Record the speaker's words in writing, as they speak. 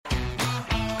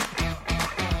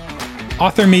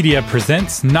Author Media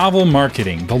presents Novel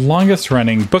Marketing, the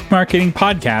longest-running book marketing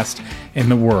podcast in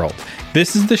the world.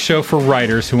 This is the show for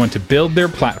writers who want to build their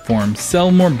platform,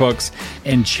 sell more books,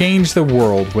 and change the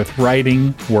world with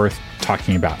writing worth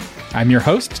talking about. I'm your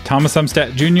host, Thomas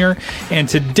Umstattd Jr., and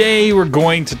today we're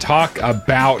going to talk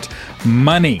about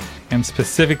money, and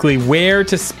specifically where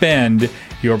to spend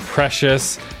your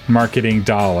precious marketing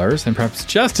dollars, and perhaps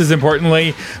just as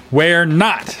importantly, where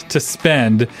not to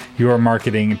spend your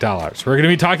marketing dollars. We're going to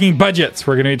be talking budgets,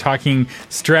 we're going to be talking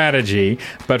strategy,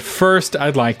 but first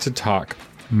I'd like to talk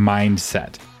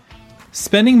mindset.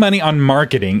 Spending money on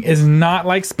marketing is not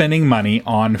like spending money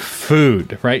on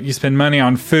food, right? You spend money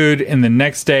on food and the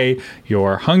next day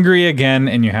you're hungry again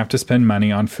and you have to spend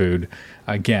money on food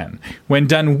again. When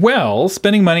done well,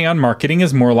 spending money on marketing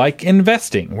is more like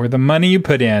investing, where the money you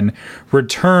put in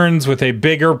returns with a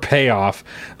bigger payoff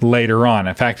later on.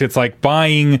 In fact, it's like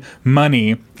buying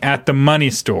money at the money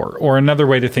store, or another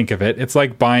way to think of it, it's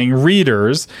like buying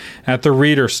readers at the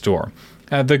reader store.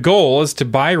 The goal is to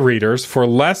buy readers for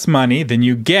less money than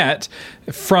you get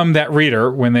from that reader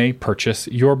when they purchase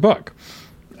your book.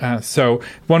 So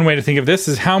one way to think of this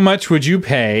is, how much would you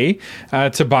pay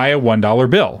to buy a $1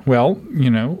 bill? Well,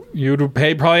 you'd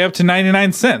pay probably up to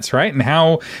 99 cents, right? And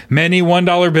how many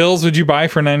 $1 bills would you buy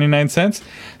for 99 cents?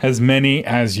 As many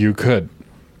as you could.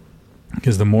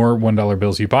 Because the more $1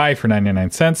 bills you buy for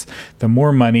 99 cents, the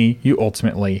more money you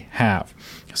ultimately have.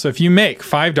 So if you make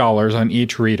 $5 on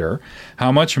each reader,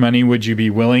 how much money would you be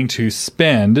willing to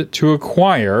spend to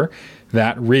acquire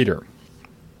that reader?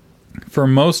 For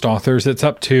most authors, it's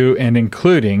up to and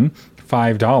including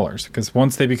 $5, because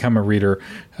once they become a reader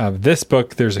of this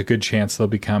book, there's a good chance they'll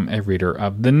become a reader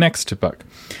of the next book.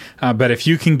 But if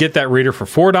you can get that reader for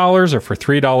 $4 or for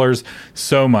 $3,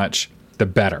 so much the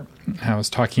better. I was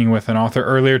talking with an author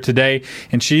earlier today,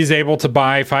 and she's able to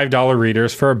buy $5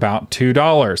 readers for about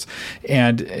 $2.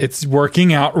 And it's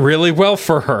working out really well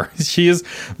for her. She is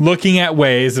looking at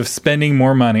ways of spending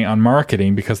more money on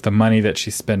marketing because the money that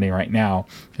she's spending right now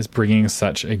is bringing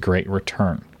such a great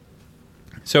return.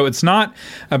 So it's not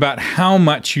about how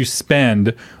much you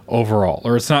spend overall,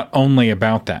 or it's not only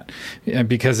about that.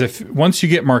 Because once you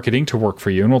get marketing to work for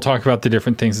you, and we'll talk about the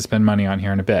different things to spend money on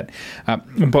here in a bit,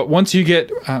 but once you get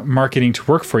marketing to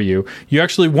work for you, you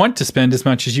actually want to spend as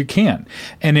much as you can.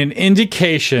 And an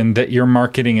indication that your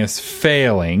marketing is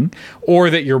failing or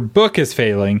that your book is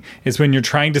failing is when you're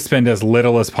trying to spend as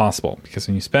little as possible. Because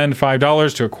when you spend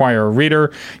 $5 to acquire a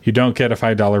reader, you don't get a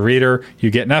 $5 reader,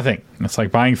 you get nothing. It's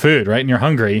like buying food, right? And you're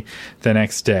hungry the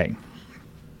next day.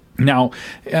 Now,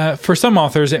 for some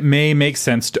authors, it may make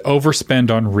sense to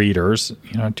overspend on readers,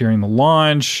 during the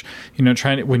launch,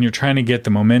 when you're trying to get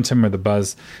the momentum or the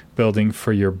buzz building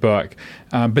for your book.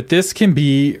 But this can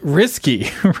be risky,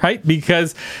 right?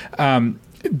 Because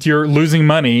you're losing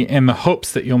money in the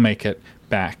hopes that you'll make it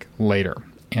back later.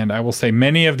 And I will say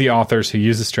many of the authors who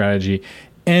use this strategy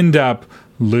end up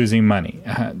losing money.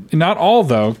 Not all,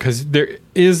 though, because there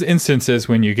is instances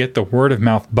when you get the word of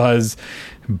mouth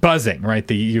buzzing,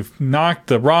 right? You've knocked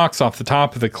the rocks off the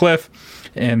top of the cliff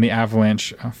and the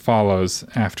avalanche follows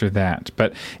after that.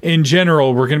 But in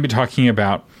general, we're going to be talking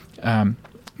about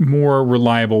more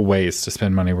reliable ways to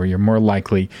spend money where you're more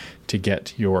likely to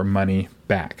get your money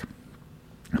back.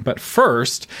 But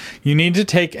first, you need to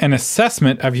take an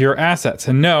assessment of your assets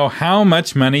and know how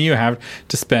much money you have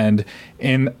to spend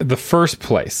in the first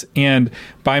place. And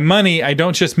by money, I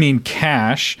don't just mean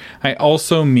cash, I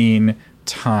also mean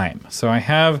time. So I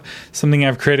have something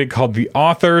I've created called the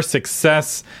Author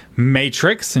Success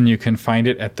Matrix, and you can find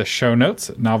it at the show notes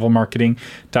at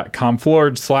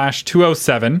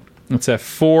novelmarketing.com/207. It's a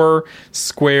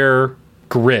 4-square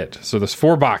grid. So there's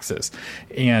 4 boxes,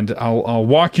 and I'll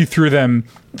walk you through them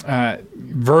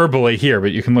verbally here,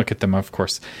 but you can look at them, of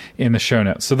course, in the show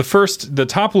notes. So the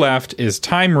top left is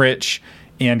time rich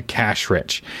and cash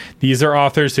rich. These are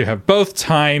authors who have both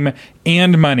time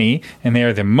and money, and they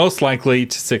are the most likely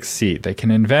to succeed. They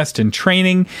can invest in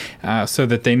training so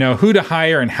that they know who to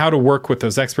hire and how to work with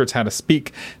those experts, how to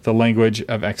speak the language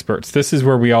of experts. This is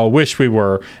where we all wish we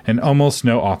were, and almost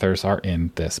no authors are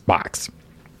in this box.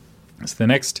 So the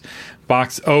next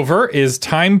box over is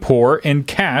time poor and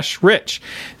cash rich.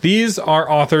 These are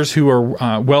authors who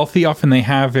are wealthy. Often they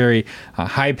have very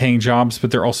high-paying jobs, but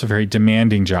they're also very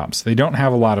demanding jobs. They don't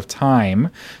have a lot of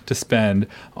time to spend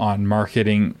on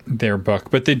marketing their book,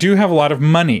 but they do have a lot of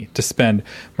money to spend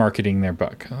marketing their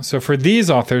book. So for these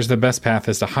authors, the best path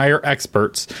is to hire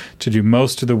experts to do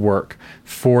most of the work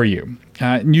for you.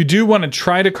 You do want to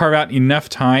try to carve out enough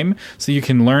time so you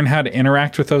can learn how to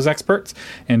interact with those experts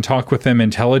and talk with them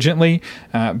intelligently,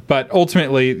 money. But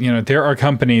ultimately, there are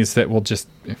companies that will just,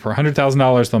 for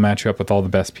 $100,000, they'll match you up with all the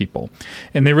best people.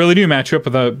 And they really do match you up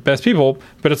with the best people,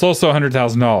 but it's also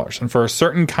 $100,000. And for a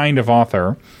certain kind of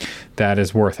author, that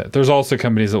is worth it. There's also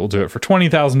companies that will do it for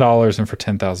 $20,000 and for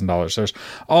 $10,000. There's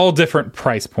all different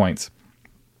price points.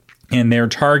 And they're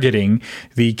targeting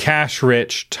the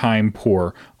cash-rich,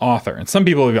 time-poor author. And some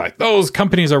people will be like, those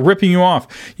companies are ripping you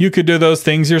off. You could do those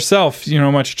things yourself,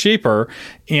 much cheaper.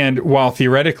 And while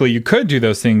theoretically you could do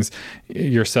those things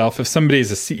yourself, if somebody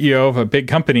is a CEO of a big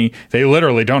company, they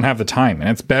literally don't have the time. And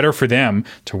it's better for them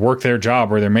to work their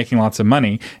job where they're making lots of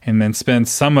money and then spend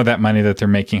some of that money that they're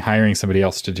making hiring somebody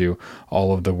else to do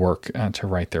all of the work to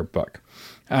write their book.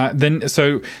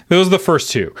 So those are the first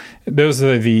two. Those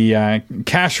are the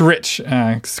cash-rich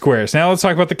squares. Now let's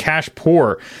talk about the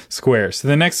cash-poor squares. So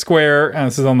the next square,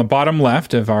 this is on the bottom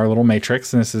left of our little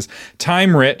matrix, and this is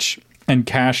time-rich and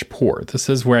cash-poor. This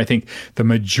is where I think the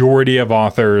majority of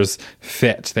authors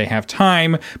fit. They have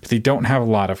time, but they don't have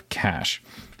a lot of cash.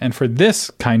 And for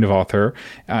this kind of author,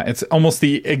 it's almost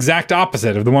the exact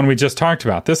opposite of the one we just talked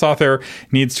about. This author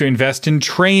needs to invest in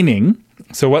training.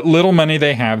 So what little money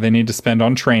they have, they need to spend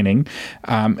on training.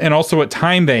 And also what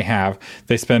time they have,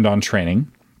 they spend on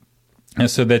training.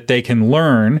 So that they can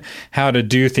learn how to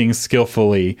do things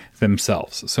skillfully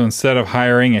themselves. So instead of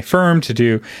hiring a firm to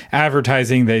do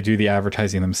advertising, they do the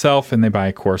advertising themselves, and they buy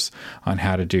a course on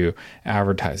how to do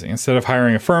advertising. Instead of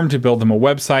hiring a firm to build them a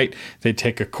website, they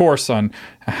take a course on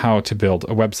how to build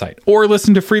a website, or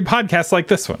listen to free podcasts like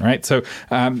this one, right? So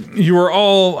you are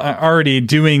all already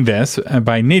doing this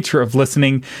by nature of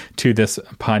listening to this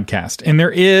podcast. And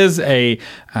there is a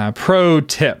pro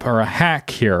tip or a hack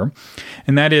here,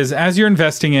 and that is, as you're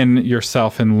investing in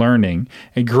yourself and learning,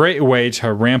 a great way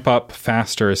to ramp up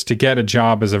faster is to get a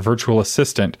job as a virtual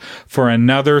assistant for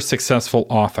another successful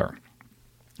author.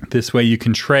 This way you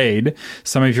can trade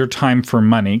some of your time for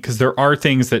money, because there are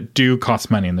things that do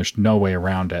cost money and there's no way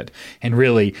around it. And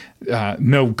really,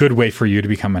 no good way for you to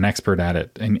become an expert at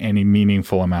it in any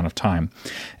meaningful amount of time.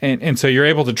 And so you're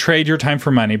able to trade your time for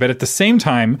money. But at the same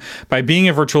time, by being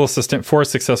a virtual assistant for a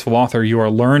successful author, you are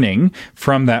learning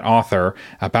from that author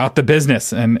about the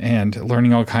business and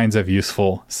learning all kinds of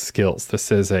useful skills.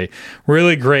 This is a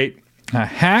really great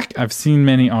hack. I've seen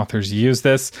many authors use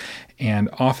this, and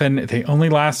often they only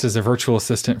last as a virtual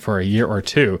assistant for a year or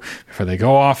two before they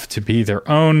go off to be their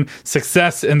own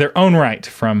success in their own right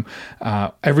from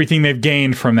everything they've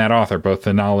gained from that author, both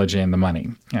the knowledge and the money.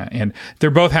 And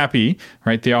they're both happy,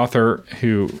 right? The author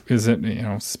who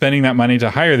isn't, spending that money to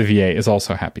hire the VA is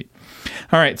also happy.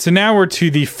 All right, so now we're to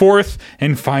the fourth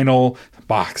and final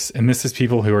box, and this is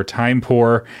people who are time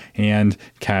poor and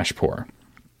cash poor.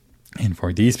 And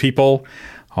for these people,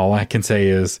 all I can say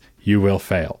is you will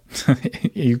fail.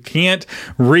 You can't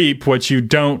reap what you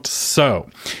don't sow.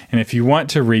 And if you want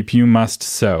to reap, you must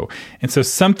sow. And so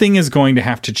something is going to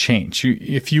have to change.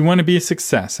 If you want to be a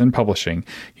success in publishing,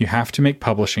 you have to make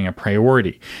publishing a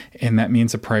priority. And that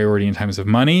means a priority in terms of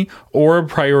money, or a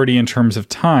priority in terms of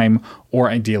time, or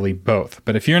ideally both.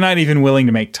 But if you're not even willing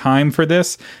to make time for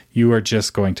this, you are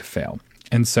just going to fail.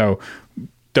 And so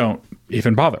don't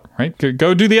even bother, right?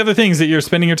 Go do the other things that you're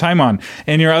spending your time on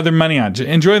and your other money on.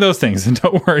 Enjoy those things and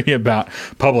don't worry about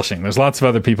publishing. There's lots of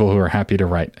other people who are happy to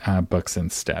write books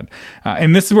instead.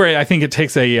 And this is where I think it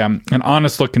takes an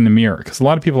honest look in the mirror, because a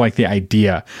lot of people like the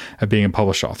idea of being a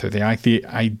published author. They like the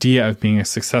idea of being a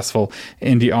successful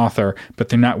indie author, but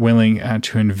they're not willing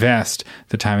to invest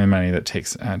the time and money that it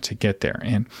takes to get there.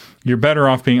 And you're better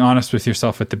off being honest with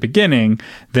yourself at the beginning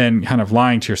than kind of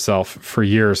lying to yourself for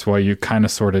years while you kind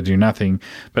of sort of do nothing,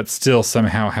 but still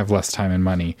somehow have less time and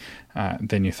money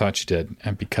than you thought you did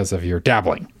because of your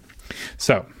dabbling.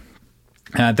 So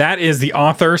that is the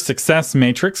author success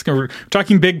matrix. We're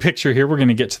talking big picture here. We're going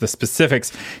to get to the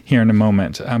specifics here in a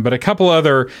moment. But a couple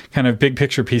other kind of big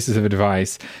picture pieces of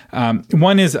advice.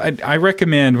 One is I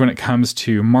recommend, when it comes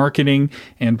to marketing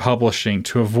and publishing,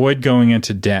 to avoid going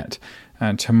into debt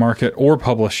to market or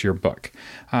publish your book.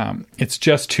 It's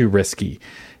just too risky.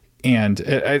 And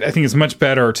I think it's much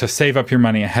better to save up your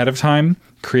money ahead of time,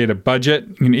 create a budget,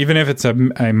 even if it's a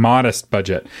modest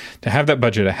budget, to have that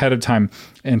budget ahead of time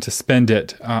and to spend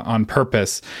it on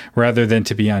purpose rather than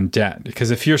to be on debt.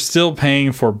 Because if you're still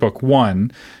paying for book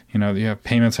one, you have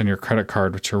payments on your credit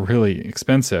card, which are really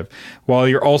expensive, while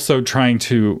you're also trying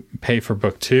to pay for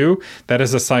book two, that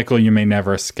is a cycle you may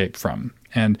never escape from.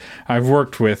 And I've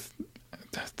worked with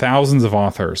thousands of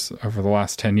authors over the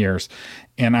last 10 years,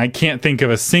 and I can't think of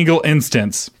a single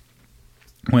instance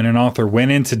when an author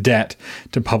went into debt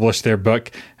to publish their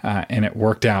book and it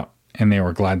worked out and they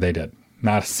were glad they did.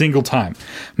 Not a single time.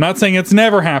 I'm not saying it's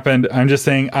never happened. I'm just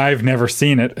saying I've never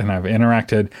seen it, and I've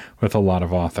interacted with a lot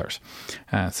of authors.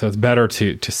 So it's better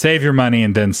to save your money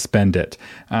and then spend it.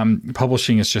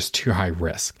 Publishing is just too high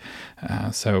risk.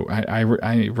 So I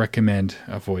recommend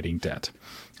avoiding debt.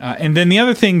 And then the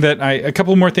other thing a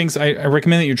couple more things, I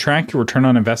recommend that you track your return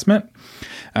on investment.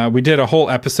 We did a whole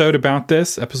episode about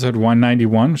this, episode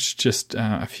 191, which is just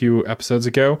a few episodes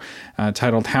ago,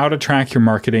 titled How to Track Your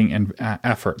Marketing and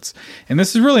Efforts. And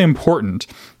this is really important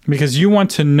because you want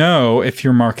to know if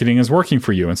your marketing is working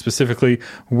for you and specifically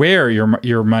where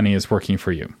your money is working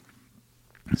for you.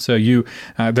 So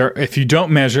if you don't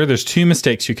measure, there's two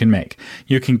mistakes you can make.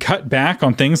 You can cut back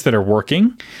on things that are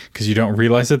working because you don't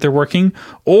realize that they're working,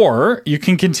 or you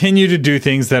can continue to do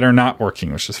things that are not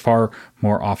working, which is far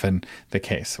more often the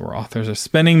case, where authors are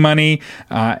spending money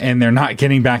and they're not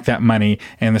getting back that money,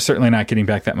 and they're certainly not getting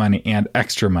back that money and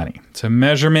extra money. So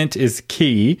measurement is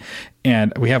key.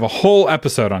 And we have a whole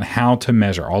episode on how to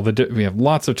measure. We have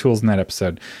lots of tools in that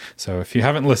episode. So if you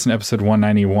haven't listened to episode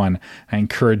 191, I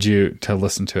encourage you to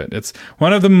listen to it. It's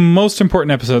one of the most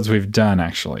important episodes we've done,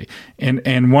 actually,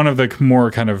 and one of the more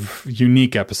kind of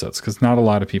unique episodes, because not a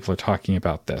lot of people are talking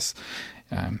about this.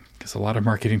 Because a lot of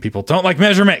marketing people don't like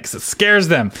measurement because it scares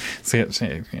them. So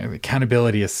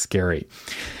accountability is scary.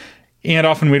 And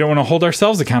often we don't want to hold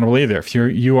ourselves accountable either. If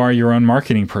you are your own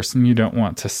marketing person, you don't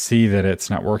want to see that it's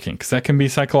not working, because that can be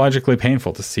psychologically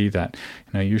painful to see that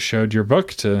you showed your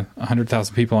book to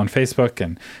 100,000 people on Facebook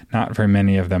and not very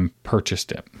many of them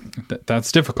purchased it.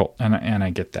 That's difficult, and I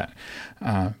get that.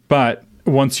 But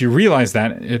once you realize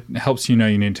that, it helps you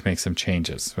need to make some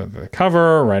changes, whether the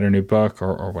cover, or write a new book,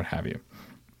 or what have you.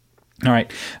 All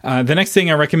right. The next thing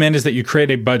I recommend is that you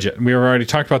create a budget. We already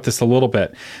talked about this a little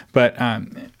bit, but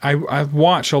I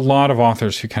watch a lot of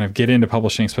authors who kind of get into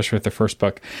publishing, especially with their first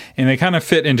book, and they kind of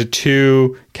fit into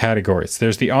two categories.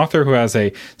 There's the author who has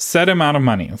a set amount of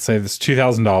money. Let's say this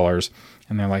 $2,000.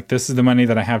 And they're like, this is the money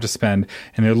that I have to spend.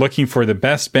 And they're looking for the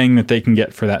best bang that they can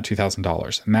get for that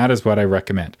 $2,000. And that is what I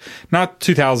recommend. Not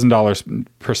 $2,000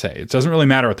 per se. It doesn't really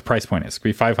matter what the price point is. It could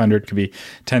be $500, it could be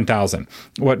 $10,000.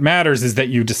 What matters is that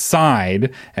you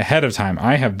decide ahead of time,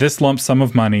 I have this lump sum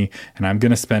of money and I'm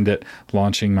going to spend it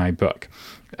launching my book.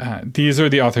 These are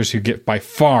the authors who by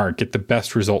far get the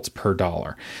best results per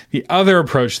dollar. The other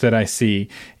approach that I see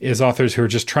is authors who are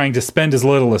just trying to spend as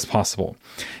little as possible.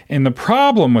 And the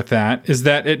problem with that is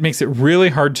that it makes it really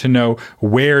hard to know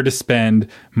where to spend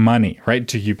money, right?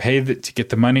 Do you pay to get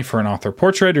the money for an author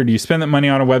portrait, or do you spend that money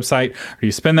on a website, or do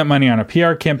you spend that money on a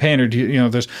PR campaign, or do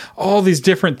there's all these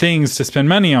different things to spend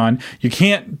money on. You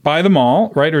can't buy them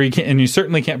all, right? Or you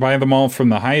certainly can't buy them all from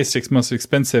the highest, most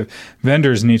expensive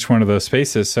vendors in each one of those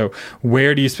spaces. So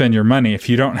where do you spend your money? If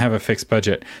you don't have a fixed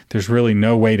budget, there's really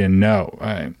no way to know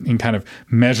and kind of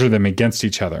measure them against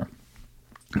each other.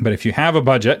 But if you have a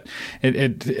budget,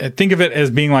 think of it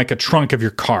as being like a trunk of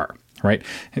your car. Right?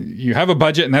 You have a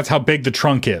budget, and that's how big the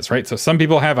trunk is, right? So some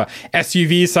people have a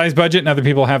SUV size budget, and other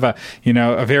people have a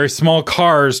very small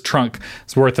car's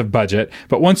trunk's worth of budget.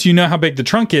 But once you know how big the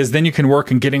trunk is, then you can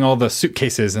work on getting all the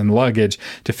suitcases and luggage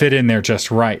to fit in there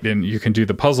just right, and you can do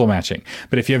the puzzle matching.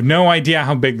 But if you have no idea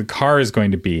how big the car is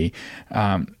going to be,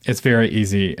 it's very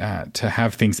easy to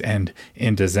have things end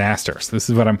in disaster. So this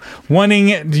is what I'm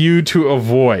wanting you to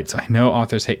avoid. So I know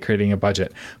authors hate creating a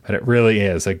budget, but it really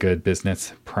is a good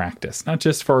business practice. Not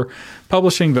just for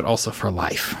publishing, but also for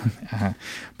life.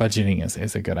 Budgeting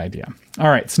is a good idea. All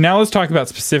right, so now let's talk about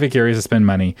specific areas to spend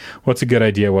money. What's a good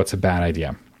idea? What's a bad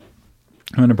idea?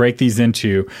 I'm going to break these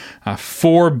into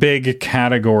 4 big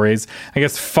categories. I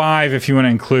guess 5 if you want to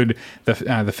include the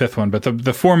 5th one. But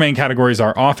the 4 main categories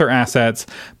are author assets,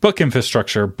 book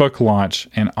infrastructure, book launch,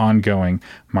 and ongoing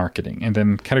marketing. And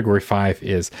then category 5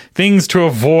 is things to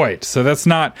avoid. So that's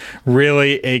not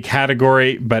really a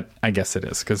category, but I guess it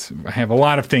is, because I have a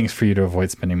lot of things for you to avoid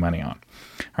spending money on.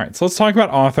 All right, so let's talk about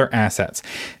author assets.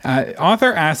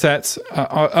 Author assets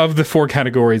of the 4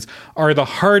 categories are the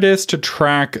hardest to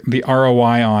track the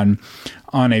ROI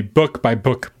on a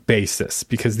book-by-book basis,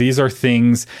 because these are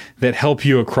things that help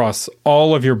you across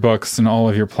all of your books and all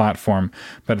of your platform,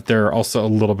 but they're also a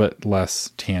little bit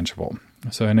less tangible.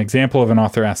 So an example of an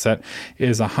author asset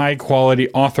is a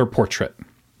high-quality author portrait.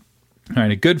 All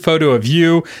right, a good photo of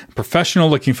you, a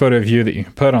professional-looking photo of you that you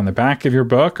can put on the back of your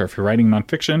book, or if you're writing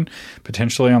nonfiction,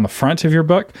 potentially on the front of your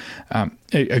book.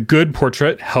 a good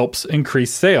portrait helps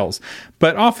increase sales,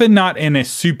 but often not in a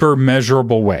super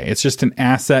measurable way. It's just an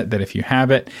asset that if you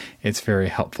have it, it's very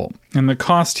helpful. And the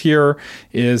cost here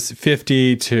is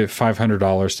 $50 to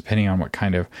 $500, depending on what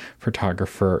kind of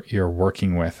photographer you're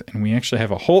working with. And we actually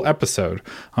have a whole episode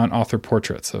on author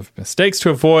portraits of mistakes to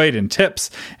avoid and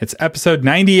tips. It's episode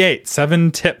 98,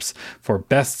 7 tips for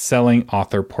best-selling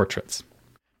author portraits.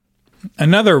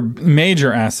 Another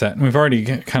major asset, and we've already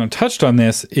kind of touched on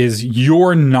this, is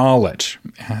your knowledge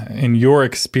and your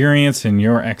experience and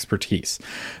your expertise.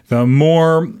 The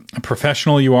more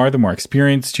professional you are, the more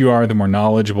experienced you are, the more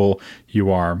knowledgeable you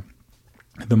are,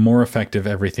 the more effective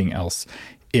everything else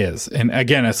is. And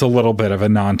again, it's a little bit of a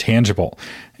non-tangible,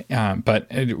 but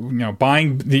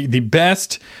buying the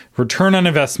best return on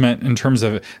investment in terms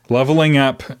of leveling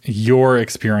up your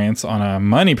experience on a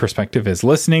money perspective is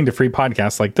listening to free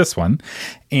podcasts like this one.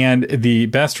 And the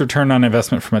best return on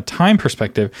investment from a time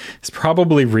perspective is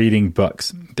probably reading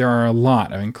books. There are a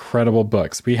lot of incredible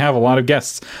books. We have a lot of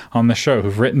guests on the show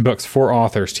who've written books for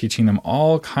authors, teaching them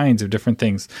all kinds of different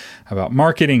things about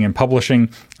marketing and publishing.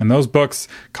 And those books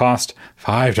cost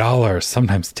 $5,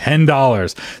 sometimes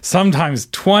 $10, sometimes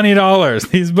 $20.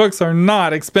 These books are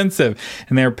not expensive,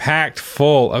 and they're packed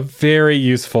full of very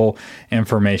useful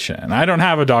information. And I don't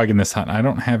have a dog in this hunt. I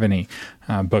don't have any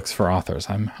books for authors.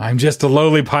 I'm just a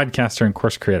lowly podcaster and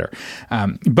course creator.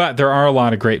 But there are a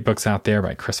lot of great books out there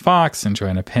by Chris Fox and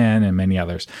Joanna Penn and many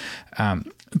others.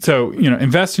 So,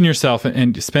 invest in yourself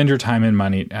and spend your time and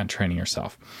money at training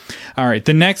yourself. All right.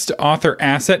 The next author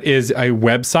asset is a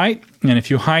website. And if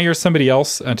you hire somebody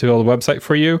else to build a website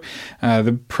for you,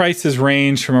 the prices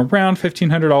range from around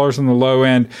 $1,500 on the low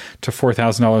end to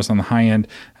 $4,000 on the high end.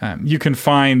 You can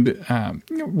find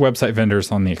website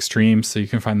vendors on the extremes. So you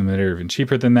can find them that are even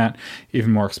cheaper than that,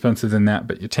 even more expensive than that.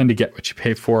 But you tend to get what you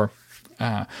pay for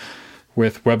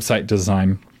with website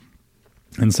design.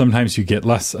 And sometimes you get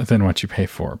less than what you pay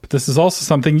for. But this is also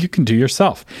something you can do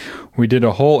yourself. We did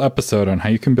a whole episode on how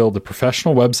you can build a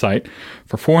professional website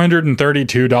for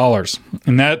 $432.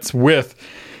 And that's with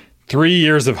 3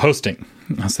 years of hosting.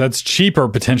 So that's cheaper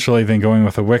potentially than going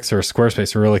with a Wix or a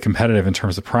Squarespace. Are really competitive in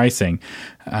terms of pricing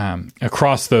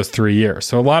across those 3 years.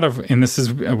 So and this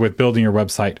is with building your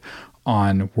website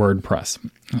on WordPress.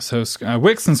 So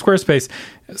Wix and Squarespace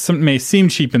may seem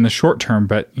cheap in the short term,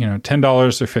 but $10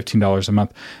 or $15 a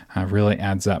month really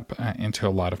adds up into a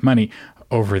lot of money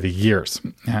over the years.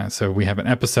 So we have an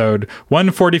episode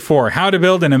 144, How to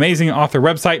Build an Amazing Author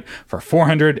Website for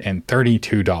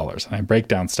 $432. And I break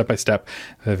down step by step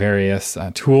the various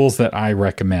tools that I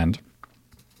recommend.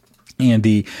 And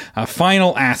the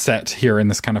final asset here in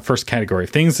this kind of first category,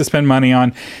 things to spend money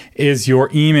on, is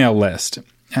your email list.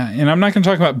 And I'm not going to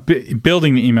talk about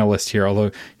building the email list here,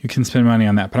 although you can spend money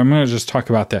on that. But I'm going to just talk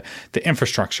about the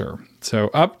infrastructure.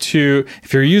 So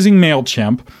if you're using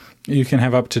MailChimp, you can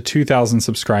have up to 2,000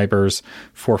 subscribers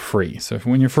for free. So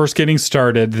when you're first getting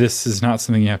started, this is not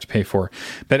something you have to pay for.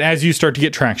 But as you start to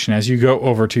get traction, as you go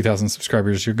over 2,000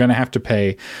 subscribers, you're going to have to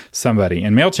pay somebody.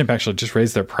 And MailChimp actually just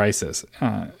raised their prices.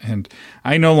 And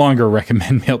I no longer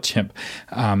recommend MailChimp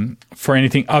for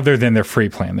anything other than their free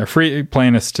plan. Their free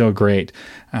plan is still great.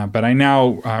 But I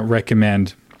now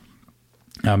recommend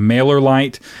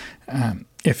MailerLite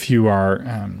if you are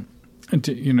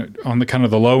on the kind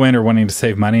of the low end or wanting to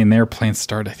save money, and their plans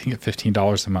start, I think, at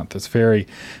 $15 a month. It's very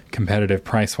competitive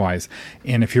price-wise.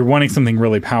 And if you're wanting something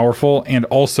really powerful and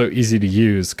also easy to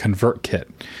use, ConvertKit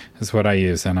is what I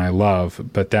use and I love,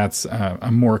 but that's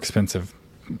a more expensive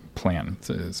plan.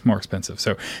 It's more expensive.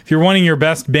 So if you're wanting your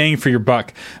best bang for your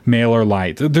buck,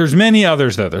 MailerLite. There's many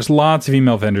others, though. There's lots of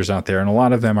email vendors out there, and a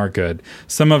lot of them are good.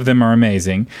 Some of them are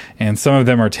amazing, and some of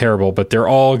them are terrible, but they're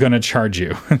all going to charge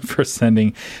you for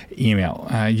sending email.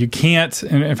 You can't,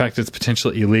 and in fact, it's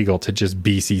potentially illegal to just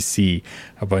BCC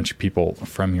a bunch of people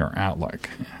from your Outlook.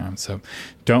 So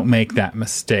don't make that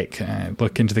mistake.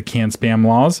 Look into the CAN spam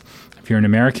laws if you're an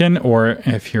American, or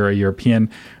if you're a European,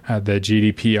 the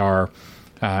GDPR.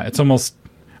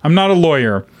 I'm not a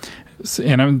lawyer,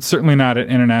 and I'm certainly not an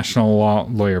international law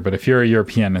lawyer, but if you're a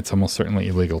European, it's almost certainly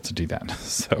illegal to do that.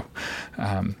 So,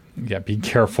 be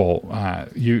careful.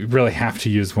 You really have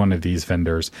to use one of these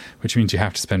vendors, which means you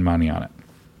have to spend money on it,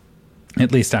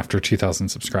 at least after 2,000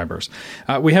 subscribers.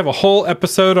 We have a whole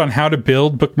episode on how to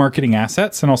build book marketing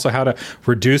assets and also how to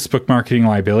reduce book marketing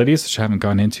liabilities, which I haven't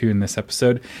gone into in this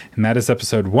episode. And that is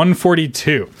episode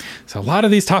 142. So a lot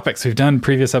of these topics we've done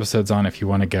previous episodes on if you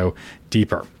want to go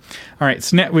deeper. All right,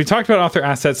 so now we've talked about author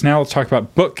assets. Now let's talk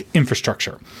about book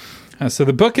infrastructure. So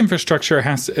the book infrastructure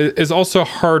is also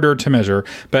harder to measure,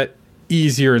 but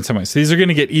easier in some ways. So these are going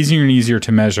to get easier and easier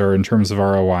to measure in terms of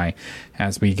ROI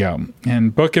as we go.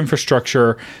 And book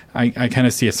infrastructure, I kind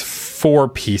of see as 4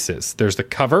 pieces. There's the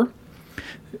cover,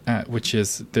 which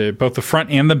is both the front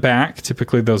and the back.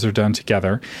 Typically, those are done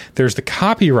together. There's the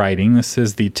copywriting. This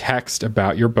is the text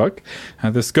about your book.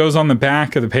 This goes on the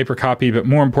back of the paper copy, but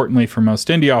more importantly for most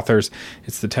indie authors,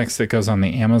 it's the text that goes on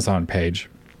the Amazon page.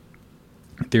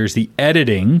 There's the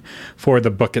editing for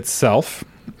the book itself,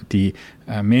 the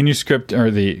manuscript or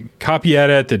the copy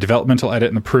edit, the developmental edit,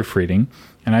 and the proofreading.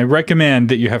 And I recommend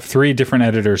that you have 3 different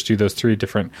editors do those 3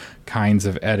 different kinds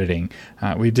of editing.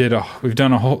 We've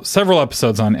done several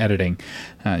episodes on editing.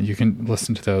 You can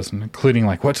listen to those, including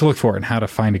like what to look for and how to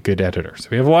find a good editor. So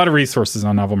we have a lot of resources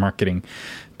on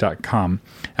novelmarketing.com.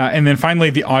 And then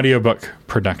finally, the audiobook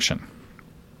production.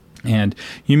 And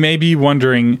you may be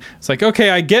wondering, it's like, okay,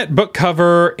 I get book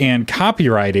cover and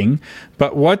copywriting,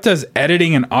 but what does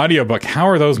editing an audiobook? How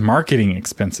are those marketing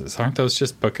expenses? Aren't those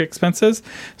just book expenses?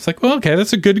 It's like, well, okay,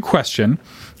 that's a good question.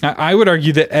 I would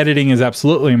argue that editing is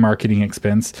absolutely a marketing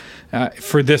expense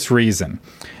for this reason.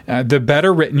 The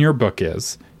better written your book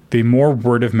is, the more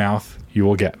word of mouth you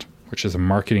will get, which is a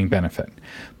marketing benefit.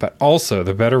 But also,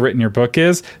 the better written your book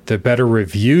is, the better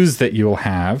reviews that you will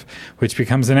have, which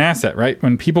becomes an asset, right?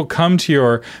 When people come to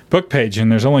your book page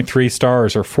and there's only 3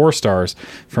 stars or 4 stars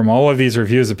from all of these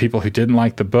reviews of people who didn't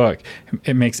like the book,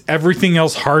 it makes everything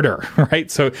else harder,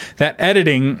 right? So that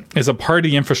editing is a part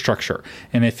of the infrastructure.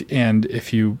 And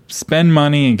if you spend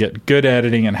money and get good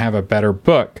editing and have a better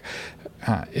book,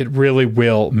 it really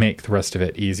will make the rest of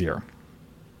it easier.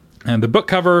 And the book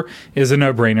cover is a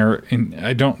no-brainer, and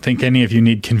I don't think any of you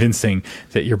need convincing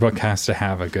that your book has to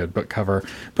have a good book cover.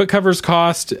 Book covers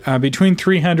cost between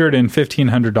 $300 and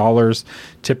 $1,500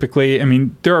 typically. I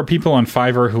mean, there are people on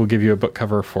Fiverr who will give you a book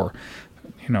cover for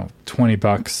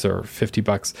 $20 or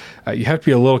 $50. You have to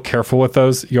be a little careful with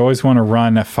those. You always want to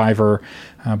run a Fiverr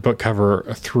book cover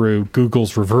through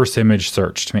Google's reverse image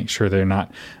search to make sure they're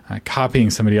not copying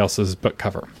somebody else's book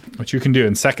cover, which you can do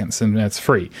in seconds, and it's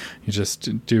free. You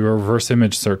just do a reverse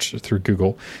image search through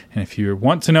Google. And if you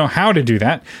want to know how to do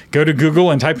that, go to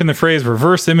Google and type in the phrase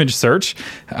reverse image search,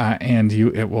 and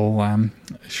it will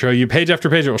show you page after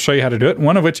page. It will show you how to do it,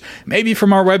 one of which may be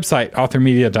from our website,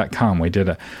 authormedia.com. We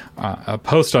did a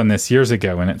post on this years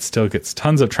ago, and it still gets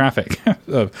tons of traffic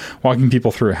of walking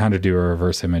people through how to do a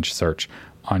reverse image search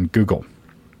on Google.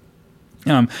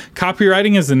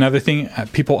 Copywriting is another thing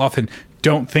people often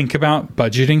don't think about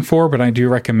budgeting for, but I do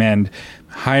recommend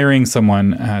hiring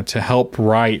someone to help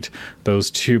write those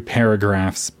 2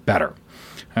 paragraphs better.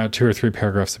 2 or 3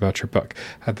 paragraphs about your book.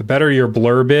 The better your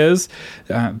blurb is,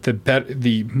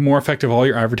 the more effective all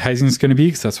your advertising is going to be,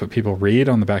 because that's what people read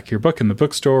on the back of your book in the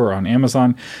bookstore or on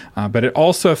Amazon. But it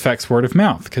also affects word of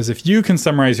mouth, because if you can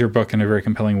summarize your book in a very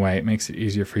compelling way, it makes it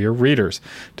easier for your readers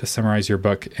to summarize your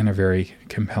book in a very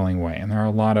compelling way. And there are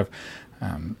a lot of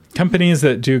companies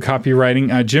that do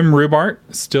copywriting. Jim Rubart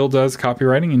still does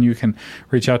copywriting, and you can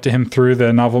reach out to him through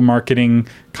the Novel Marketing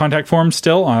contact form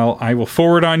still. I will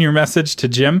forward on your message to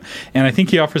Jim, and I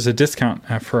think he offers a discount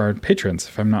for our patrons,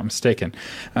 if I'm not mistaken.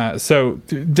 So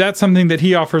that's something that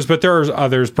he offers, but there are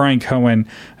others. Brian Cohen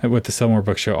with the Sell More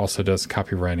Book Show also does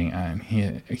copywriting, and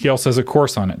he also has a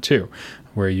course on it too,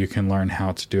 where you can learn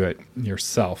how to do it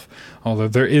yourself. Although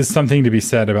there is something to be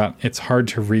said about it's hard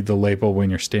to read the label when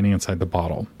you're standing inside the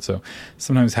bottle. So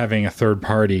sometimes having a third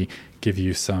party give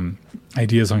you some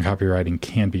ideas on copywriting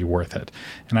can be worth it.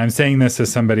 And I'm saying this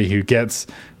as somebody who gets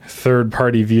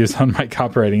third-party views on my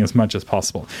copywriting as much as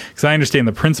possible, because I understand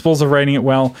the principles of writing it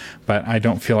well, but I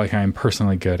don't feel like I'm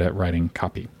personally good at writing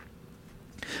copy.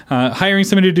 Hiring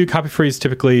somebody to do copy for you is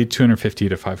typically $250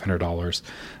 to $500.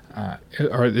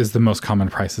 Or is the most common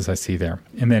prices I see there.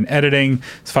 And then editing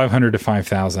is $500 to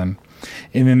 $5,000.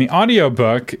 And then the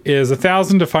audiobook is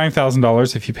 $1,000 to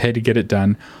 $5,000 if you pay to get it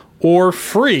done, or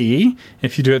free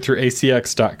if you do it through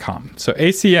ACX.com. So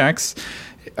ACX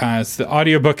is the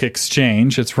audiobook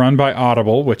exchange. It's run by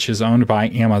Audible, which is owned by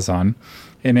Amazon.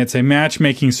 And it's a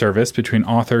matchmaking service between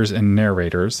authors and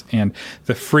narrators. And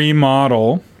the free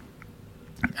model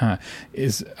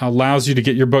allows you to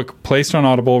get your book placed on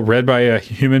Audible, read by a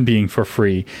human being for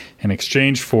free, in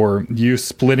exchange for you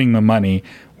splitting the money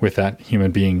with that human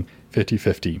being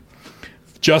 50-50,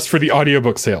 just for the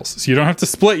audiobook sales. So you don't have to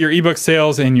split your ebook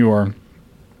sales and your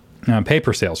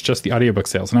paper sales, just the audiobook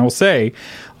sales. And I will say,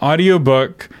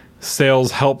 audiobook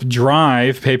sales help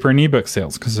drive paper and ebook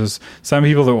sales, because there's some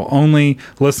people that will only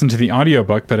listen to the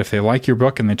audiobook, but if they like your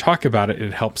book and they talk about it,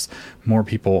 it helps more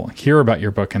people hear about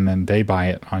your book and then they buy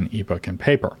it on ebook and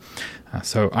paper.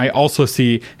 So I also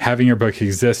see having your book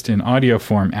exist in audio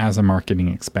form as a marketing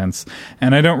expense.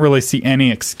 And I don't really see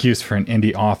any excuse for an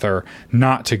indie author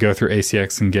not to go through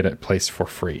ACX and get it placed for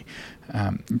free.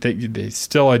 They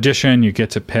still audition, you get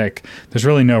to pick. There's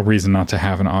really no reason not to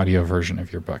have an audio version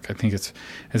of your book. I think it's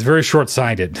very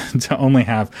short-sighted to only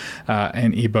have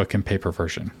an ebook and paper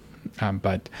version.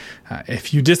 But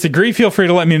if you disagree, feel free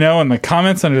to let me know in the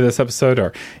comments under this episode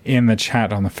or in the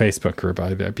chat on the Facebook group.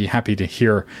 I'd be happy to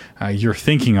hear your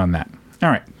thinking on that. All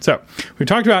right, so we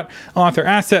talked about author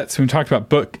assets. We talked about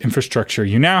book infrastructure.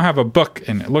 You now have a book,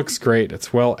 and it looks great.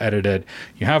 It's well edited.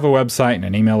 You have a website and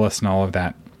an email list and all of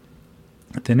that.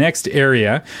 The next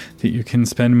area that you can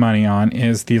spend money on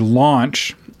is the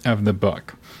launch of the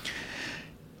book.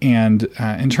 And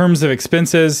in terms of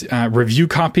expenses, review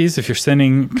copies, if you're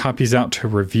sending copies out to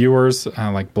reviewers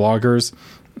like bloggers,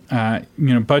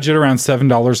 budget around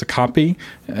 $7 a copy.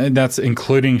 That's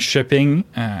including shipping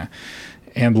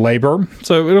and labor.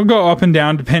 So it'll go up and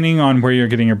down depending on where you're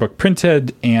getting your book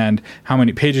printed and how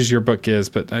many pages your book is.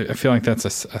 But I feel like that's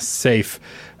a safe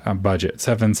budget,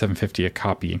 $7.50 a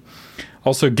copy.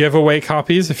 Also, giveaway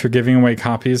copies. If you're giving away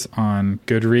copies on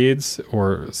Goodreads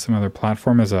or some other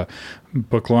platform as a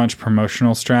book launch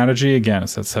promotional strategy, again,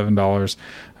 it's at $7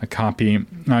 a copy.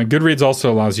 Goodreads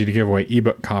also allows you to give away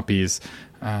ebook copies,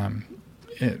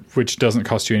 which doesn't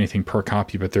cost you anything per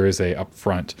copy, but there is a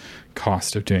upfront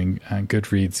cost of doing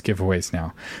Goodreads giveaways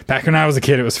now. Back when I was a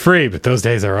kid, it was free, but those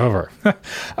days are over.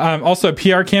 Also, a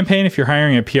PR campaign. If you're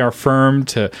hiring a PR firm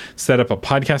to set up a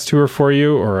podcast tour for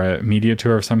you or a media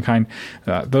tour of some kind,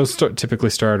 those typically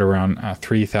start around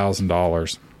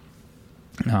 $3,000.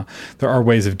 There are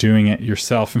ways of doing it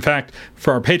yourself. In fact,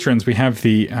 for our patrons, we have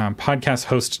the podcast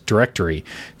host directory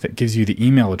that gives you the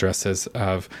email addresses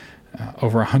of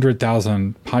over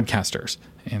 100,000 podcasters.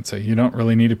 And so you don't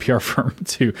really need a PR firm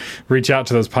to reach out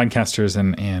to those podcasters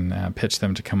and pitch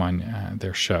them to come on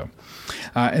their show.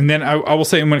 And then I will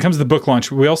say, when it comes to the book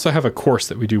launch, we also have a course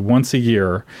that we do once a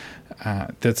year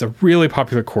that's a really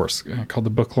popular course called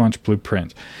the Book Launch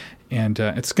Blueprint. And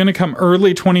it's going to come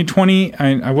early 2020.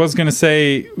 I was going to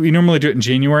say we normally do it in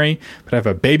January, but I have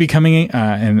a baby coming in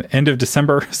the end of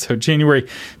December. So January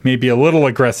may be a little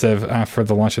aggressive for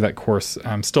the launch of that course.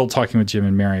 I'm still talking with Jim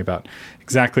and Mary about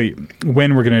exactly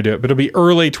when we're going to do it, but it'll be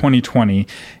early 2020.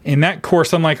 In that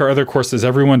course, unlike our other courses,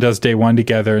 everyone does day one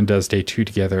together and does day two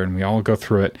together, and we all go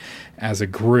through it as a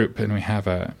group, and we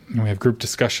have group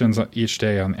discussions each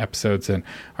day on the episodes, and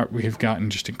we've gotten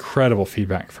just incredible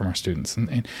feedback from our students.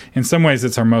 And in some ways,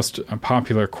 it's our most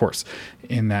popular course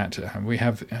in that we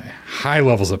have high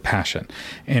levels of passion,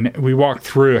 and we walk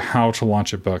through how to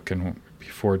launch a book and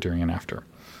before, during, and after.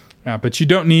 But you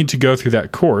don't need to go through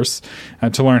that course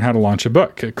to learn how to launch a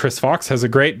book. Chris Fox has a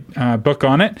great book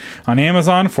on it on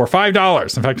Amazon for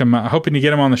 $5. In fact, I'm hoping to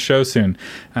get him on the show soon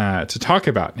to talk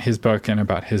about his book and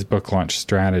about his book launch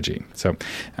strategy. So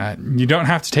you don't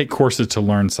have to take courses to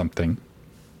learn something.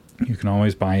 You can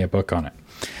always buy a book on it.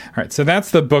 All right, so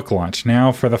that's the book launch.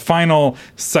 Now for the final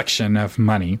section of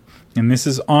money, and this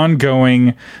is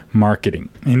ongoing marketing.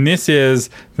 And this is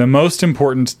the most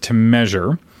important to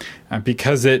measure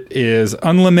because it is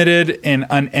unlimited and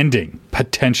unending,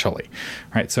 potentially.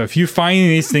 Right? So if you find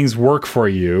these things work for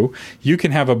you, you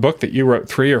can have a book that you wrote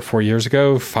 3 or 4 years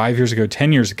ago, 5 years ago,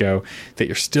 10 years ago, that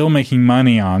you're still making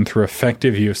money on through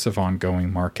effective use of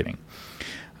ongoing marketing.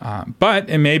 But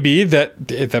it may be that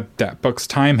that book's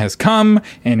time has come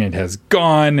and it has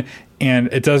gone,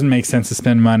 and it doesn't make sense to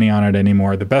spend money on it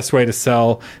anymore. The best way to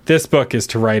sell this book is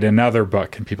to write another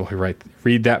book, and people who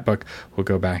read that book will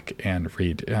go back and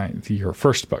read your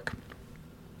first book.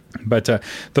 But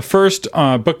the first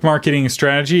book marketing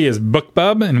strategy is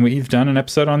BookBub, and we've done an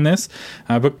episode on this.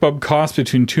 BookBub costs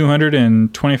between $200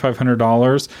 and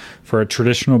 $2,500 for a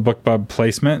traditional BookBub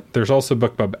placement. There's also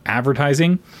BookBub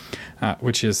advertising,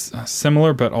 which is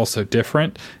similar but also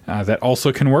different. That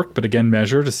also can work, but again,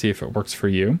 measure to see if it works for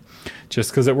you.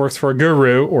 Just because it works for a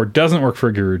guru or doesn't work for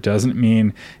a guru doesn't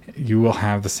mean you will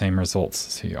have the same results.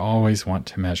 So you always want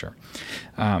to measure.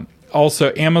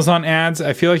 Also, Amazon ads.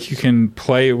 I feel like you can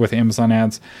play with Amazon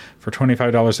ads for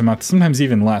 $25 a month, sometimes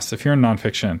even less. If you're in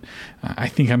nonfiction, I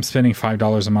think I'm spending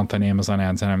 $5 a month on Amazon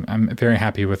ads, and I'm very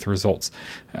happy with the results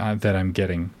that I'm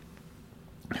getting.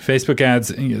 Facebook ads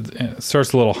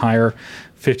starts a little higher.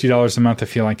 $50 a month, I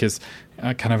feel like, is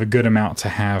kind of a good amount to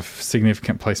have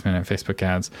significant placement in Facebook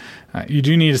ads. You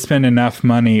do need to spend enough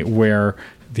money where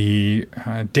the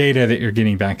data that you're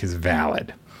getting back is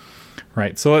valid.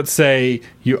 right? So let's say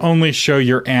you only show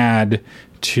your ad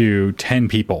to 10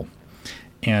 people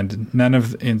and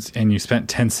you spent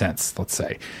 10 cents, let's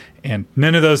say, and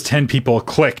none of those 10 people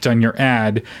clicked on your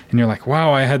ad, and you're like,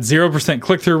 wow, I had 0%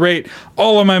 click-through rate.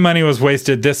 All of my money was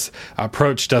wasted. This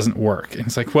approach doesn't work. And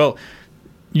it's like, well,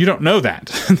 you don't know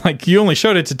that. Like, you only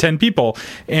showed it to 10 people,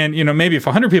 and maybe if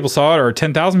 100 people saw it or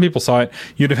 10,000 people saw it,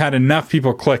 you'd have had enough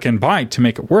people click and buy to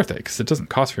make it worth it, because it doesn't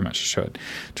cost very much to show it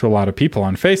to a lot of people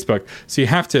on Facebook. So you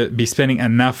have to be spending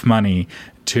enough money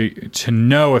to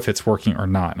know if it's working or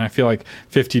not. And I feel like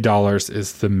 $50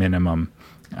 is the minimum.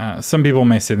 Some people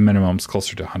may say the minimum is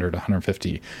closer to 100,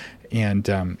 150.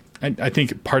 And I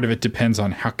think part of it depends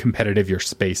on how competitive your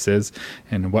space is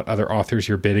and what other authors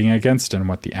you're bidding against and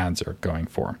what the ads are going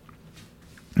for.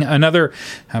 Another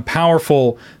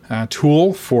powerful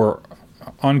tool for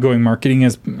ongoing marketing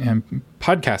is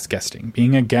podcast guesting,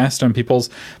 being a guest on people's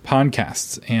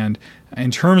podcasts. And in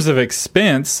terms of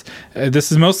expense,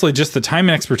 this is mostly just the time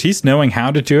and expertise, knowing how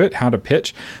to do it, how to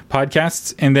pitch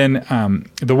podcasts. And then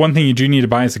the one thing you do need to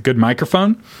buy is a good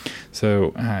microphone.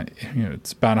 So,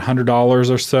 it's about $100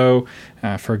 or so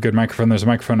for a good microphone. There's a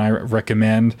microphone I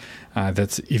recommend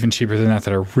that's even cheaper than that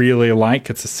I really like.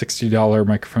 It's a $60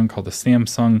 microphone called the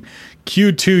Samsung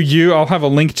Q2U. I'll have a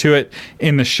link to it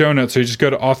in the show notes. So you just go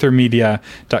to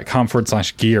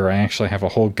authormedia.com/gear. I actually have a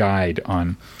whole guide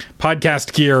on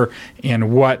podcast gear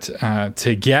and what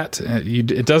to get.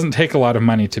 It doesn't take a lot of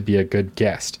money to be a good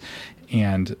guest.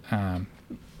 And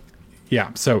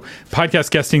so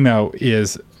podcast guesting, though,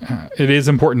 is it is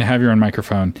important to have your own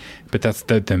microphone, but that's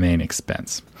the main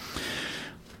expense.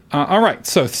 All right,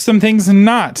 so some things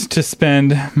not to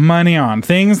spend money on.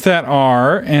 Things that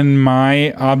are, in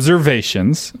my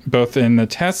observations, both in the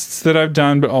tests that I've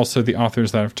done, but also the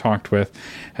authors that I've talked with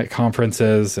at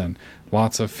conferences and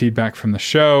lots of feedback from the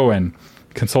show and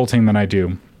consulting that I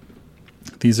do.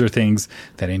 These are things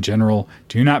that in general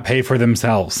do not pay for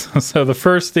themselves. So the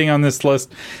first thing on this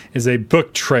list is a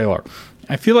book trailer.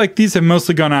 I feel like these have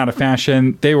mostly gone out of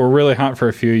fashion. They were really hot for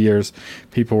a few years.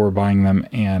 People were buying them,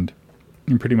 and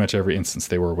in pretty much every instance,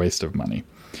 they were a waste of money.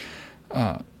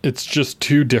 It's just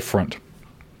too different.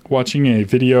 Watching a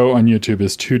video on YouTube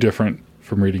is too different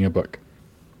from reading a book.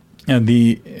 And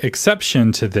the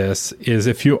exception to this is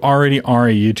if you already are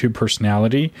a YouTube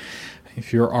personality,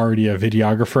 if you're already a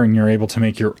videographer and you're able to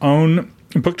make your own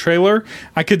book trailer,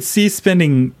 I could see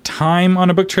spending time on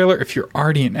a book trailer if you're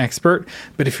already an expert.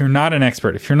 But if you're not an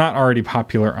expert, if you're not already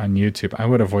popular on YouTube, I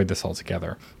would avoid this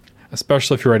altogether,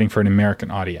 especially if you're writing for an American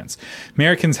audience.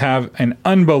 Americans have an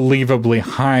unbelievably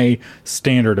high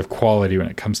standard of quality when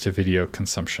it comes to video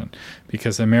consumption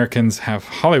because Americans have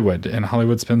Hollywood, and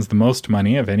Hollywood spends the most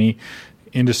money of any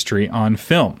industry on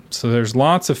film. So there's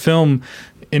lots of film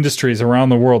industries around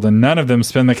the world, and none of them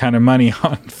spend the kind of money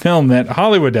on film that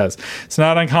Hollywood does. It's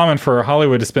not uncommon for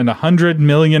Hollywood to spend $100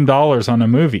 million on a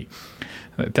movie.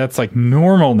 That's like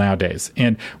normal nowadays.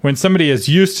 And when somebody is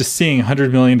used to seeing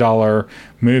 $100 million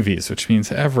movies, which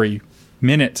means every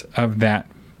minute of that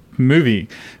movie,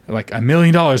 like $1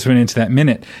 million went into that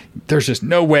minute, there's just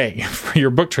no way for your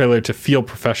book trailer to feel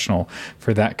professional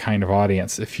for that kind of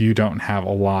audience if you don't have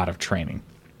a lot of training.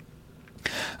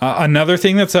 Another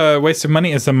thing that's a waste of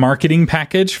money is the marketing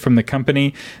package from the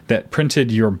company that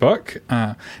printed your book.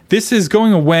 This is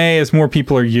going away as more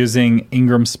people are using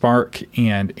Ingram Spark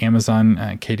and Amazon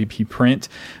KDP Print,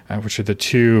 which are the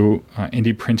two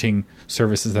indie printing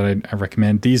services that I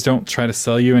recommend. These don't try to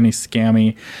sell you any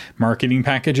scammy marketing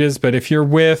packages, but if you're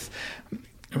with,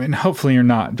 I mean, hopefully you're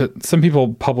not, but some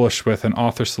people publish with an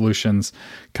author solutions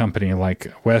company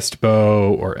like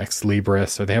Westbow or Ex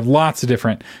Libris, or they have lots of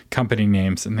different company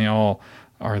names, and they all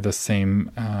are the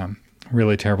same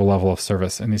really terrible level of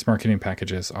service. And these marketing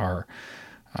packages are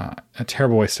a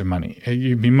terrible waste of money.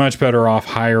 You'd be much better off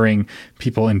hiring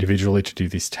people individually to do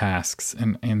these tasks.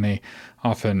 And they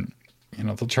often,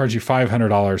 they'll charge you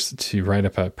 $500 to write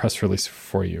up a press release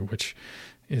for you, which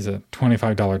is a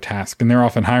 $25 task, and they're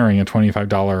often hiring a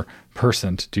 $25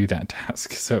 person to do that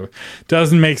task. So it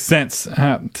doesn't make sense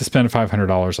to spend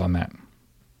 $500 on that.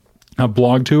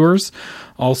 Blog tours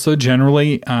also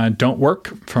generally don't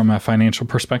work from a financial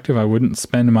perspective. I wouldn't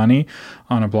spend money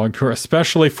on a blog tour,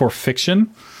 especially for fiction.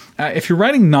 If you're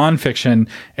writing nonfiction,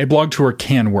 a blog tour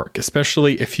can work,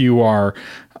 especially if you are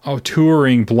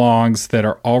touring blogs that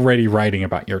are already writing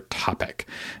about your topic.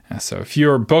 So if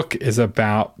your book is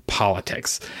about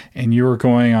politics and you're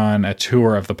going on a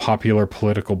tour of the popular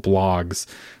political blogs,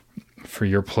 for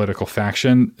your political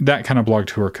faction, that kind of blog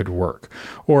tour could work.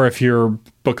 Or if your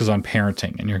book is on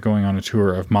parenting and you're going on a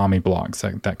tour of mommy blogs,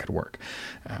 that could work.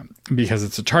 Because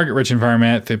it's a target-rich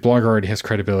environment, the blog already has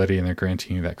credibility and they're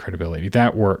granting you that credibility.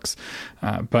 That works.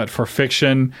 But for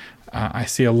fiction, I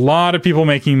see a lot of people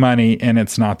making money, and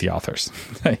it's not the authors.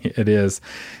 It is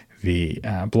the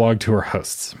blog tour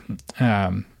hosts.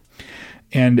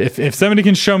 And if somebody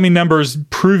can show me numbers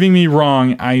proving me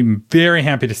wrong, I'm very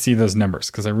happy to see those numbers,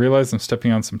 because I realize I'm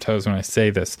stepping on some toes when I say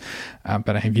this,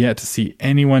 but I have yet to see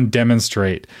anyone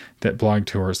demonstrate that blog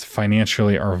tours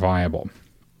financially are viable.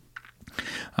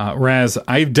 Whereas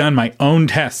I've done my own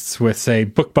tests with, say,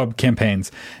 BookBub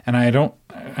campaigns, and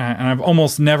I've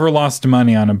almost never lost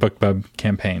money on a BookBub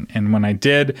campaign. And when I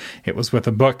did, it was with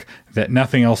a book that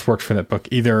nothing else worked for that book.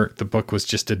 Either the book was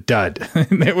just a dud.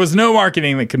 There was no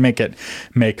marketing that could make it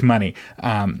make money.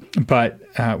 But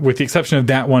with the exception of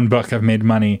that one book, I've made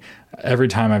money every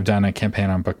time I've done a campaign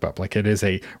on BookBub. Like, it is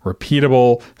a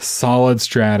repeatable, solid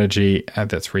strategy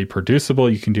that's reproducible.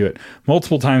 You can do it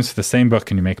multiple times for the same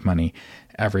book and you make money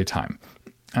every time.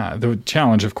 The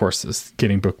challenge, of course, is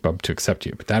getting BookBub to accept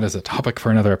you, but that is a topic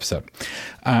for another episode.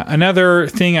 Another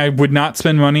thing I would not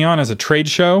spend money on is a trade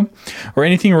show or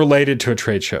anything related to a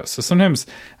trade show. So sometimes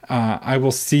I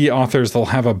will see authors, they'll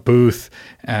have a booth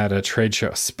at a trade show,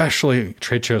 especially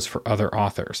trade shows for other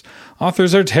authors.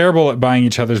 Authors are terrible at buying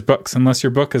each other's books. Unless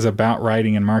your book is about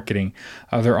writing and marketing,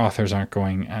 other authors aren't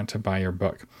going to buy your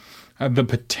book. The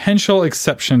potential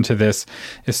exception to this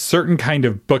is certain kind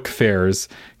of book fairs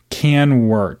can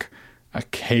work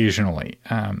occasionally.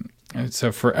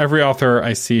 So for every author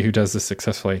I see who does this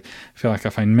successfully, I feel like I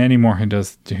find many more who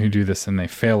do this and they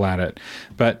fail at it.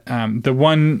 But the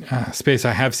one space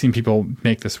I have seen people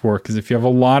make this work is if you have a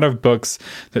lot of books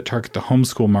that target the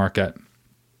homeschool market.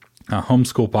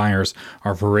 Homeschool buyers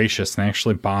are voracious and they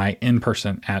actually buy in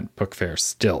person at book fairs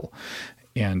still.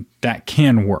 And that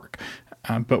can work.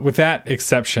 But with that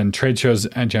exception, trade shows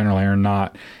generally are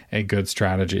not a good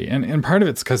strategy. And part of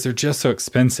it's because they're just so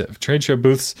expensive. Trade show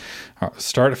booths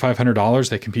start at $500.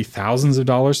 They can be thousands of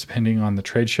dollars depending on the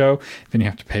trade show. Then you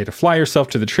have to pay to fly yourself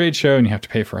to the trade show, and you have to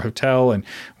pay for a hotel. And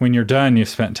when you're done, you've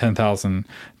spent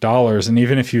 $10,000. And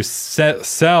even if you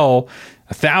sell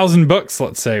 1,000 books,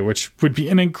 let's say, which would be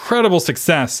an incredible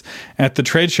success at the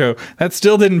trade show, that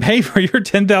still didn't pay for your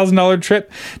 $10,000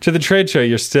 trip to the trade show.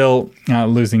 You're still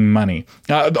losing money.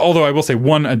 Although I will say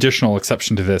one additional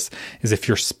exception to this is if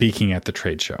you're speaking at the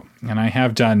trade show. And I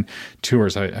have done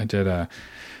tours. I did a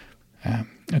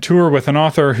tour with an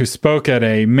author who spoke at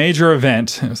a major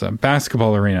event. It was a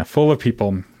basketball arena full of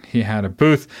people. He had a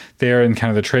booth there in kind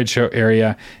of the trade show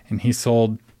area, and he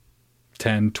sold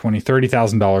 $10,000, $20,000,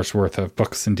 $30,000 worth of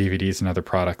books and DVDs and other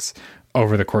products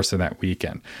over the course of that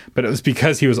weekend. But it was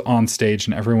because he was on stage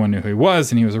and everyone knew who he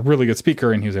was, and he was a really good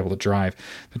speaker, and he was able to drive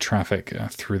the traffic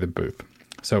through the booth.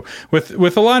 So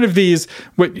with a lot of these,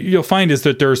 what you'll find is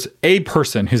that there's a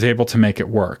person who's able to make it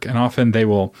work. And often they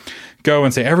will go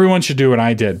and say, everyone should do what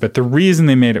I did. But the reason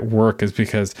they made it work is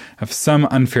because of some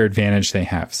unfair advantage they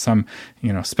have, some,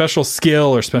 special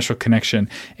skill or special connection.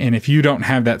 And if you don't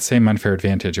have that same unfair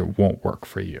advantage, it won't work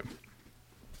for you.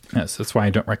 Yes, that's why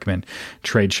I don't recommend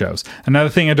trade shows. Another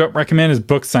thing I don't recommend is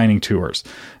book signing tours.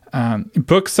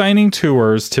 Book signing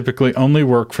tours typically only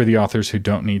work for the authors who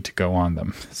don't need to go on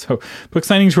them. So book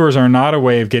signing tours are not a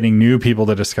way of getting new people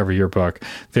to discover your book.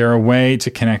 They're a way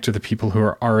to connect with the people who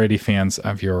are already fans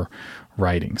of your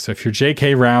writing. So if you're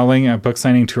J.K. Rowling, a book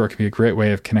signing tour can be a great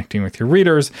way of connecting with your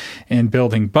readers and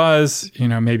building buzz.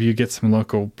 Maybe you get some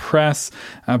local press,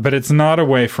 but it's not a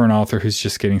way for an author who's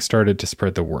just getting started to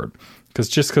spread the word. Because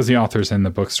just because the author's in the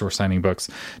bookstore signing books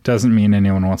doesn't mean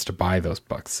anyone wants to buy those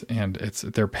books, and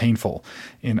they're painful.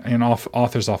 And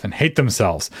authors often hate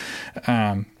themselves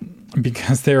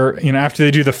because they're after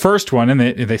they do the first one and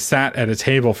they sat at a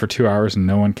table for 2 hours and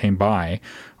no one came by,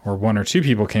 or one or two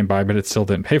people came by, but it still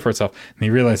didn't pay for itself. And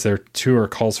they realize their tour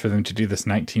calls for them to do this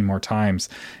 19 more times.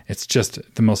 It's just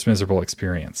the most miserable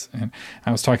experience. And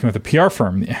I was talking with a PR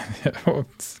firm a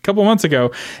couple months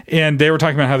ago, and they were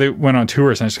talking about how they went on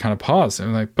tours, and I just kind of paused.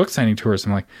 And like, book signing tours.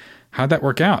 I'm like, how'd that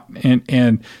work out?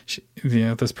 And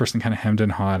this person kind of hemmed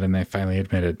and hawed, and they finally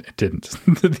admitted it didn't.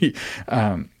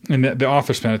 And the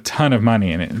author spent a ton of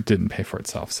money, and it didn't pay for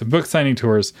itself. So book signing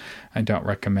tours, I don't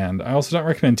recommend. I also don't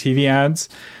recommend TV ads.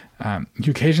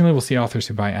 You occasionally will see authors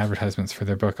who buy advertisements for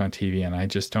their book on TV, and I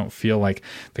just don't feel like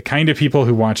the kind of people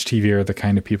who watch TV are the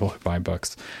kind of people who buy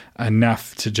books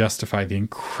enough to justify the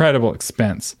incredible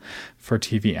expense for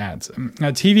TV ads.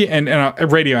 TV and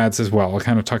radio ads as well. I'll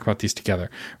kind of talk about these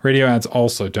together. Radio ads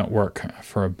also don't work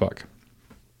for a book.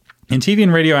 And TV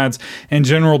and radio ads in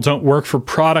general don't work for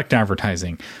product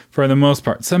advertising for the most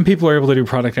part. Some people are able to do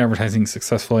product advertising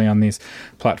successfully on these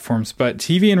platforms, but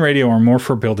TV and radio are more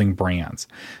for building brands.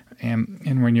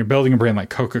 And when you're building a brand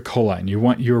like Coca-Cola and you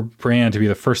want your brand to be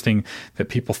the first thing that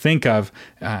people think of,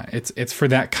 it's for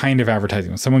that kind of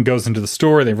advertising. When someone goes into the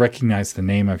store, they recognize the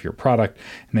name of your product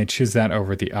and they choose that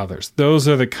over the others. Those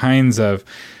are the kinds of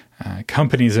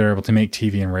companies that are able to make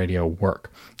TV and radio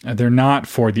work. They're not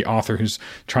for the author who's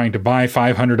trying to buy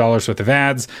 $500 worth of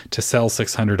ads to sell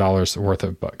 $600 worth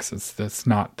of books. That's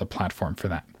not the platform for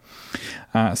that.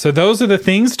 So those are the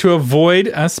things to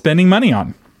avoid spending money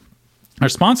on. Our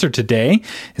sponsor today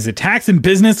is a tax and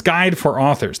business guide for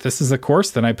authors. This is a course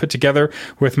that I put together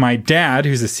with my dad,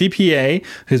 who's a CPA,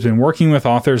 who's been working with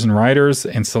authors and writers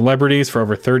and celebrities for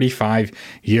over 35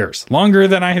 years. Longer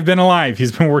than I have been alive,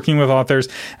 he's been working with authors,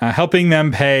 helping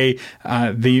them pay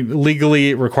the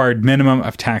legally required minimum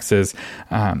of taxes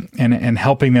and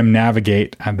helping them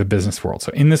navigate the business world.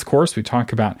 So in this course, we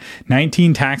talk about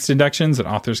 19 tax deductions that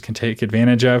authors can take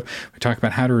advantage of. We talk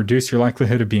about how to reduce your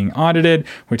likelihood of being audited.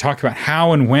 We talk about how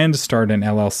and when to start an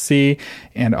LLC,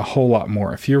 and a whole lot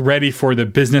more. If you're ready for the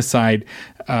business side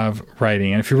of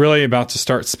writing, and if you're really about to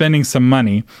start spending some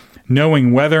money,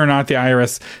 knowing whether or not the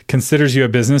IRS considers you a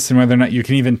business and whether or not you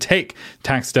can even take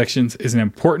tax deductions is an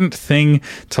important thing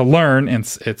to learn,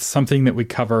 and it's something that we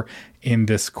cover in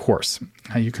this course.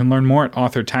 You can learn more at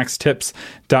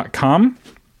authortaxtips.com.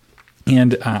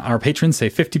 And our patrons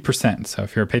save 50%. So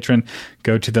if you're a patron,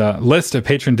 go to the list of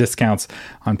patron discounts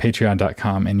on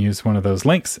patreon.com and use one of those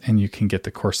links, and you can get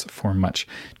the course for much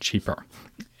cheaper.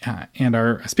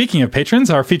 And speaking of patrons,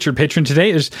 our featured patron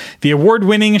today is the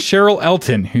award-winning Cheryl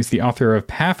Elton, who's the author of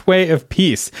Pathway of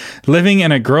Peace, Living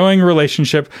in a Growing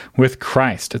Relationship with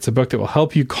Christ. It's a book that will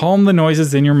help you calm the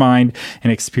noises in your mind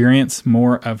and experience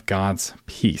more of God's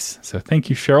peace. So thank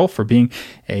you, Cheryl, for being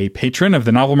a patron of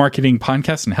the Novel Marketing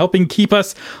Podcast and helping keep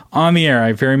us on the air.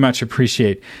 I very much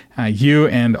appreciate you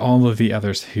and all of the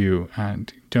others who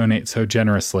donate so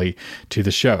generously to the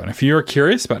show. And if you're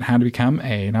curious about how to become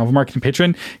a Novel Marketing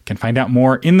patron, you can find out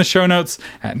more in the show notes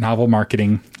at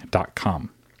novelmarketing.com.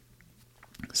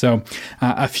 So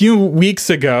a few weeks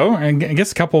ago, I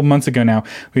guess a couple of months ago now,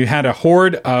 we had a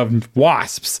horde of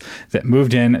wasps that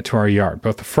moved into our yard,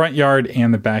 both the front yard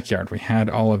and the backyard. We had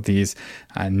all of these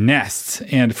nests,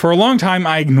 and for a long time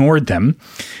I ignored them.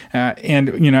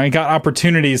 I got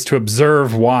opportunities to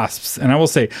observe wasps, and I will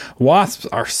say wasps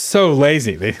are so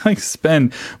lazy. They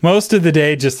spend most of the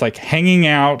day just hanging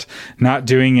out, not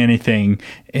doing anything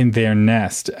in their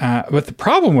nest. But the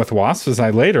problem with wasps, as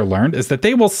I later learned, is that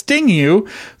they will sting you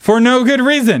for no good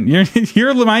reason.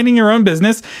 You're minding your own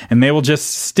business and they will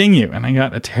just sting you. And I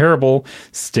got a terrible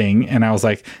sting, and I was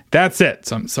like, that's it.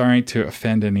 So I'm sorry to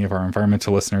offend any of our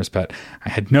environmental listeners, but I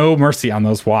had no mercy on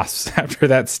those wasps after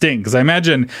that sting, because I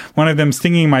imagine one of them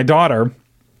stinging my daughter.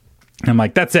 I'm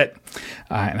like, that's it.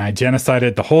 And I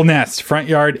genocided the whole nest, front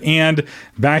yard and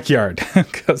backyard,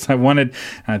 because I wanted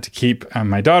to keep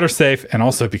my daughter safe, and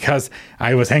also because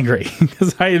I was angry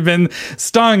because I had been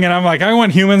stung, and I'm like, I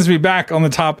want humans to be back on the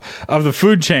top of the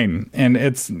food chain. And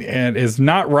it is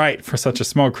not right for such a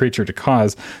small creature to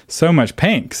cause so much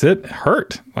pain, because it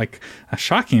hurt like a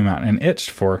shocking amount and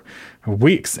itched for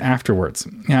weeks afterwards.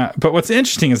 But what's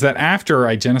interesting is that after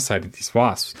I genocided these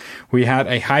wasps, we had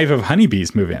a hive of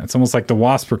honeybees move in. It's almost like the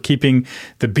wasps were keeping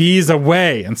the bees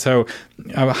away. And so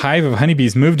a hive of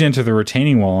honeybees moved into the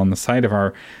retaining wall on the side of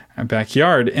our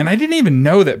backyard. And I didn't even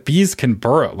know that bees can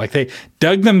burrow. They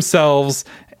dug themselves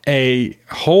a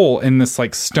hole in this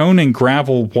stone and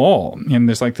gravel wall. And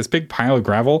there's this big pile of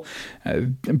gravel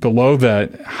below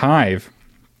the hive.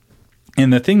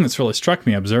 And the thing that's really struck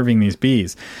me observing these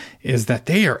bees is that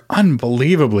they are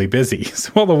unbelievably busy.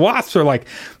 So while the wasps are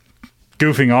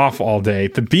goofing off all day,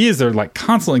 the bees are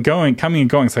constantly coming and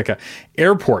going. It's like an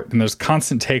airport, and there's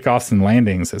constant takeoffs and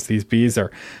landings as these bees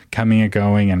are coming and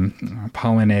going and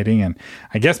pollinating, and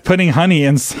I guess putting honey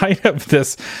inside of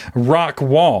this rock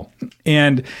wall.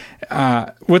 And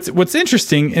what's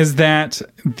interesting is that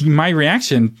my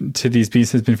reaction to these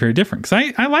bees has been very different,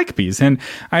 because I like bees, and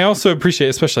I also appreciate,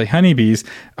 especially honeybees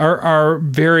are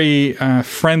very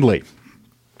friendly.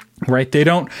 Right? They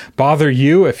don't bother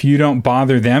you if you don't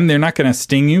bother them. They're not going to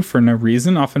sting you for no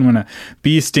reason. Often when a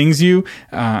bee stings you,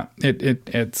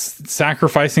 it's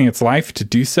sacrificing its life to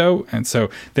do so. And so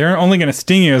they're only going to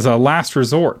sting you as a last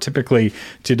resort, typically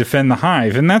to defend the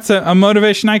hive. And that's a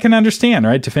motivation I can understand,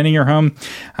 right? Defending your home.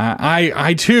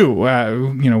 I too,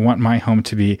 want my home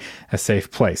to be a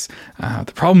safe place.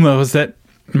 The problem though is that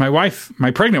my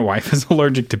pregnant wife is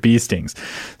allergic to bee stings.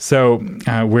 So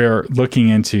we're looking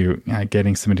into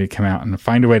getting somebody to come out and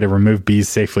find a way to remove bees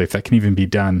safely, if that can even be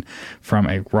done from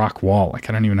a rock wall. Like,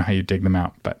 I don't even know how you dig them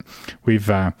out, but we've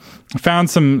found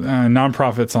some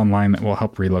nonprofits online that will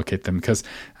help relocate them, because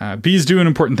bees do an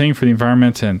important thing for the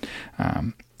environment, and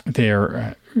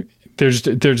they're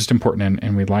just important,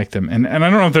 and we like them. And I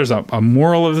don't know if there's a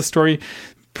moral of the story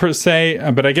per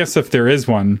se, but I guess if there is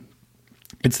one,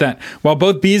 it's that while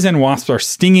both bees and wasps are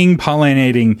stinging,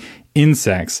 pollinating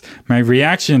insects, my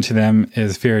reaction to them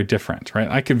is very different, right?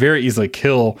 I could very easily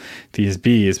kill these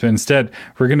bees, but instead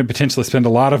we're going to potentially spend a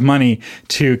lot of money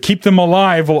to keep them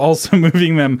alive while also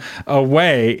moving them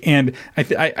away. And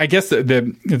I guess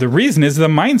the reason is the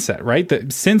mindset, right?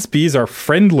 That since bees are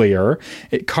friendlier,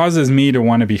 it causes me to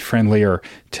want to be friendlier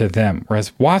to them.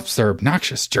 Whereas wasps are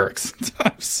obnoxious jerks.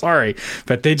 I'm sorry,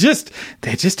 but they just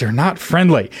are not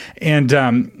friendly.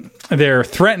 And, they're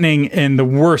threatening in the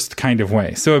worst kind of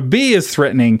way. So a bee is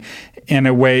threatening in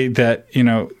a way that,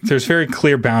 there's very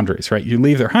clear boundaries, right? You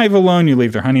leave their hive alone, you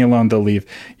leave their honey alone, they'll leave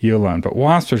you alone. But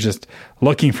wasps are just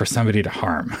looking for somebody to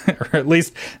harm. Or at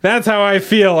least that's how I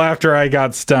feel after I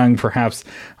got stung. Perhaps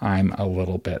I'm a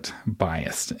little bit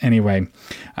biased. Anyway,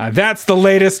 that's the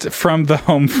latest from the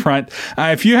home front.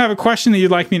 If you have a question that you'd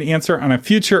like me to answer on a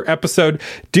future episode,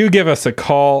 do give us a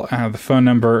call. The phone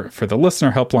number for the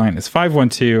listener helpline is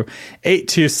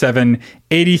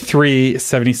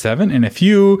 512-827-8377. And if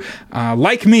you,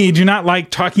 like me, do not like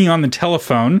talking on the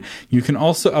telephone, you can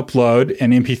also upload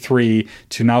an MP3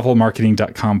 to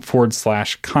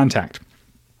novelmarketing.com/contact.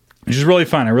 Which is really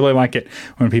fun. I really like it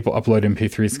when people upload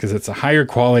MP3s, because it's a higher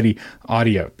quality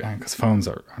audio, because phones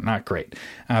are not great.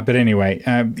 But anyway,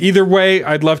 either way,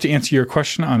 I'd love to answer your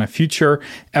question on a future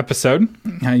episode.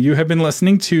 You have been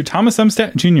listening to Thomas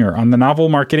Umstattd Jr. on the Novel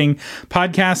Marketing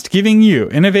Podcast, giving you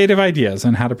innovative ideas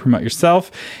on how to promote yourself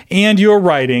and your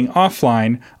writing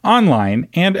offline, online,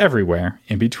 and everywhere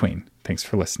in between. Thanks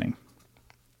for listening.